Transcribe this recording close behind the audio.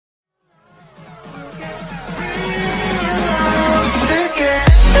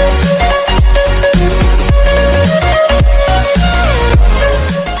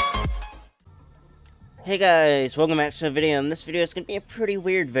Guys, welcome back to the video. In this video, it's going to be a pretty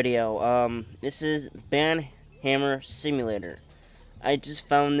weird video. This is Banhammer Simulator. I just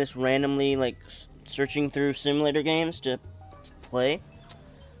found this randomly, like, searching through simulator games to play.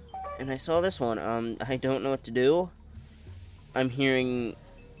 And I saw this one. I don't know what to do. I'm hearing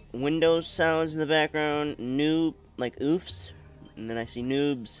Windows sounds in the background, noob, like oofs, and then I see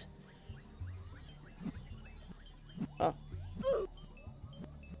noobs. Oh.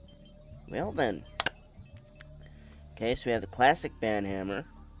 Well then. Okay, so we have the classic Banhammer.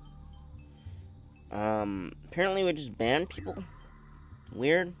 Apparently we just ban people.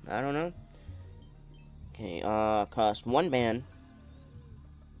 Weird, I don't know. Okay, cost 1 ban.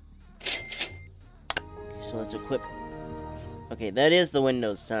 Okay, so let's equip. Okay, that is the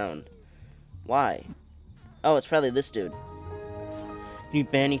Windows sound. Why? Oh, it's probably this dude. Can you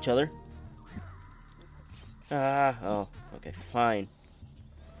ban each other? Oh, okay, fine.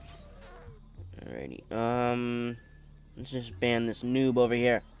 Alrighty, let's just ban this noob over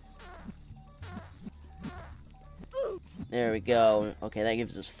here. There we go. Okay, that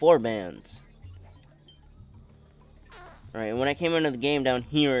gives us 4 bans. Alright, when I came into the game down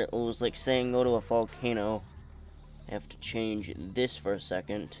here, it was like saying go to a volcano. I have to change this for a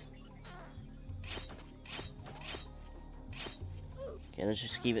second. Okay, let's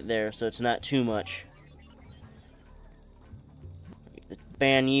just keep it there so it's not too much. Let's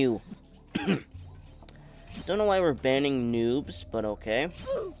ban you. Don't know why we're banning noobs, but okay.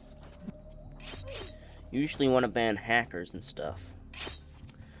 Usually want to ban hackers and stuff.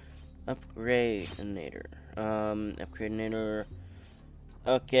 Upgrade-nator. Upgrade-nator.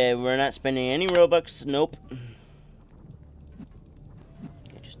 Okay, we're not spending any Robux. Nope.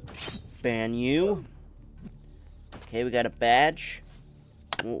 Okay, just ban you. Okay, we got a badge.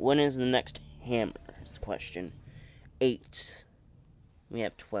 When is the next hammer? Is the question. 8. We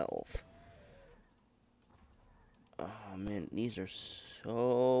have 12. Oh man, these are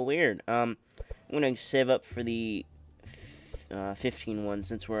so weird. I'm gonna save up for the 15 one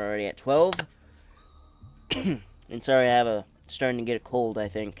since we're already at 12. And sorry, I have starting to get a cold, I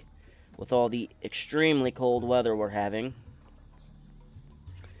think, with all the extremely cold weather we're having.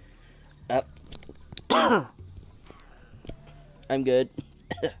 I'm good.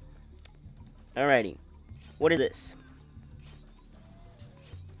 Alrighty, what is this?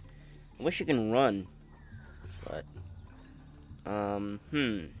 I wish you can run. But, I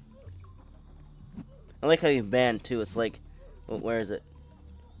like how you ban too. It's like, well, where is it?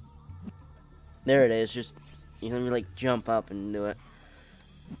 There it is. Just, you can like jump up and do it.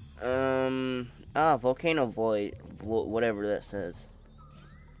 Volcano Void, whatever that says.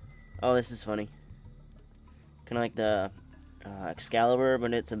 Oh, this is funny. Kind of like the Excalibur,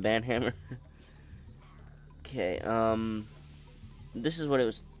 but it's a Banhammer. Okay, this is what it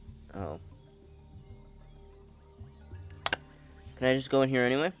was. Oh. Can I just go in here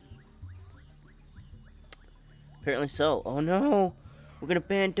anyway? Apparently so. Oh no! We're gonna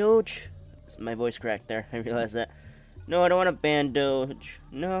ban Doge! My voice cracked there, I realized that. No, I don't want to ban Doge.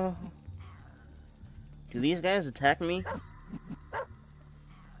 No. Do these guys attack me?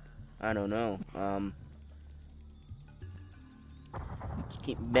 I don't know. Just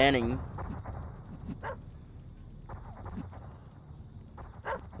keep banning.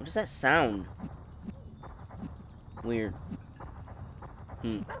 What does that sound? Weird.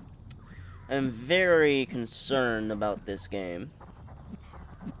 I'm very concerned about this game.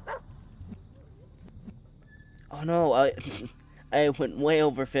 Oh no, I went way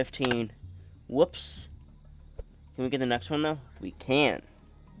over 15. Whoops. Can we get the next one though? We can.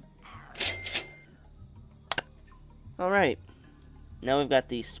 Alright. Now we've got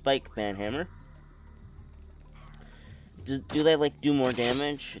the Spike Banhammer. Do they like do more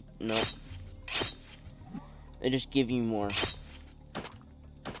damage? Nope. They just give you more.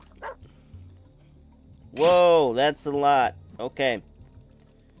 Whoa, that's a lot. Okay.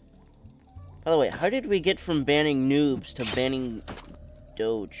 By the way, how did we get from banning noobs to banning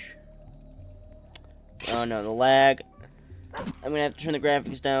Doge? Oh no, the lag. I'm gonna have to turn the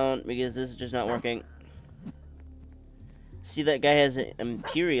graphics down because this is just not working. See, that guy has an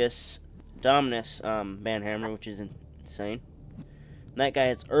Imperious Dominus Banhammer, which is insane. And that guy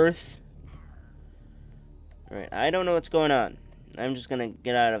has Earth. Alright, I don't know what's going on. I'm just gonna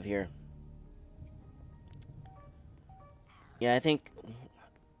get out of here. Yeah, I think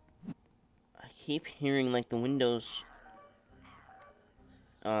I keep hearing like the Windows.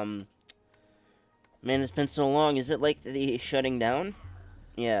 Man, it's been so long. Is it like the shutting down?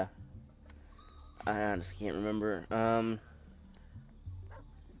 Yeah. I honestly can't remember.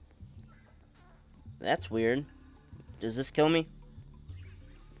 That's weird. Does this kill me?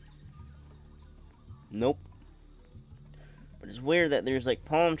 Nope. But it's weird that there's like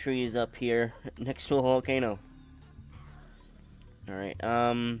palm trees up here next to a volcano. Alright,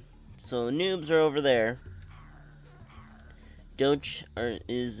 so the noobs are over there. Doge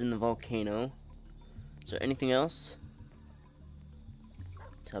is in the volcano. Is there anything else?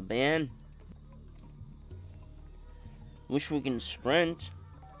 Taban. Wish we can sprint.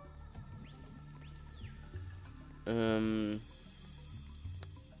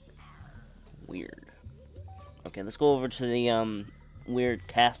 Weird. Okay, let's go over to the weird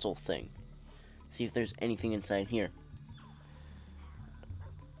castle thing. See if there's anything inside here.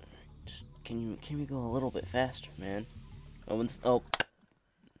 Just can we go a little bit faster, man? Oh,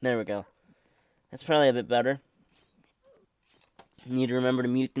 there we go. That's probably a bit better. Need to remember to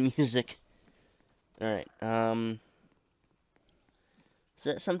mute the music. Alright, is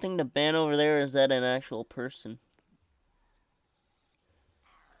that something to ban over there, or is that an actual person?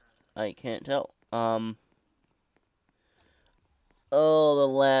 I can't tell. Oh, the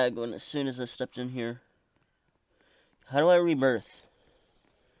lag as soon as I stepped in here. How do I rebirth?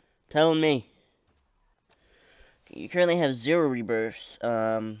 Tell me. You currently have 0 rebirths.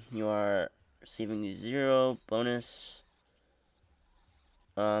 You are receiving 0 bonus.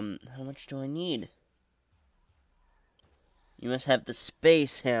 How much do I need? You must have the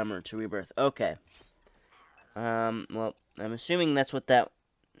space hammer to rebirth. Okay. Well, I'm assuming that's what that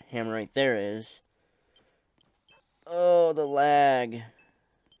hammer right there is. Oh, the lag.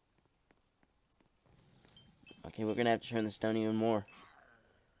 Okay, we're gonna have to turn this down even more.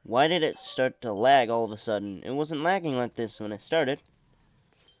 Why did it start to lag all of a sudden? It wasn't lagging like this when I started.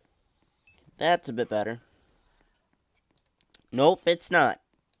 That's a bit better. Nope, it's not.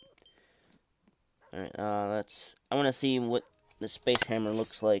 Alright, I want to see what the space hammer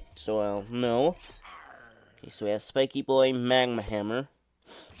looks like, so I'll know. Okay, so we have Spiky Boy, Magma Hammer,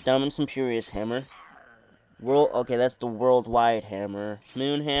 Dominus Imperius Hammer, okay, that's the Worldwide Hammer,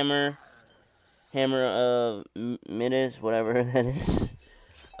 Moon Hammer, Hammer of Midas, whatever that is.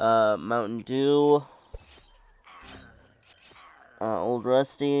 Mountain Dew, Old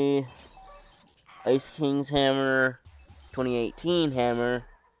Rusty, Ice King's Hammer, 2018 Hammer,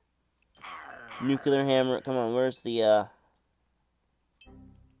 Nuclear Hammer. Come on, where's the,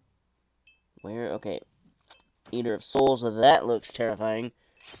 okay, Eater of Souls, that looks terrifying.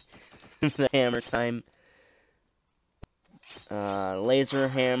 The hammer time. Laser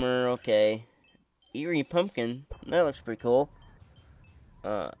Hammer, okay. Eerie Pumpkin, that looks pretty cool.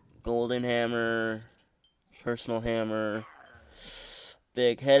 Golden Hammer, Personal Hammer,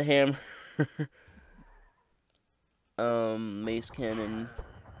 Big Head Hammer, Mace Cannon.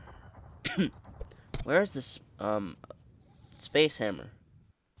 Where's this, Space Hammer?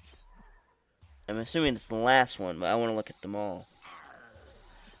 I'm assuming it's the last one, but I want to look at them all.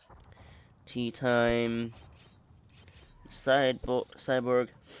 Tea Time, Cyborg,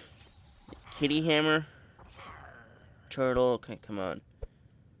 Kitty Hammer, Turtle, okay, come on.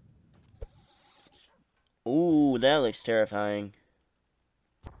 Ooh, that looks terrifying.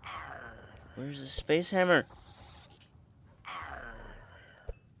 Where's the Space Hammer?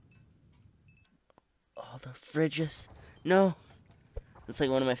 Oh, the Frigus. No. That's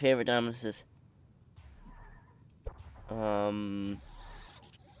like one of my favorite Dominuses.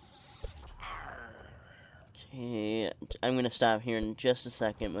 Okay, I'm gonna stop here in just a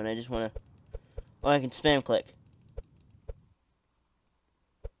second, but I just wanna... Oh, I can spam click.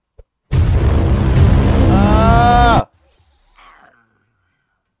 Ah!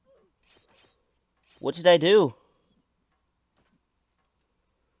 What did I do?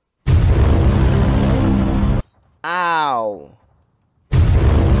 Ow!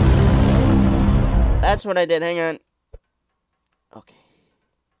 That's what I did, hang on. Okay.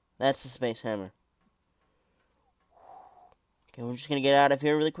 That's the Space Hammer. Okay, we're just gonna get out of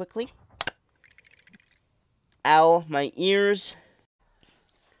here really quickly. Ow, my ears.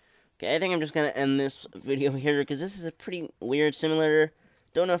 Okay, I think I'm just gonna end this video here, because this is a pretty weird simulator.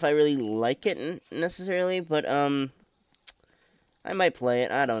 Don't know if I really like it necessarily, but, I might play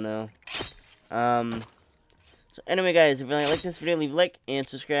it, I don't know. So anyway, guys, if you like this video, leave a like and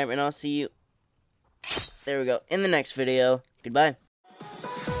subscribe, and I'll see you, there we go, in the next video. Goodbye.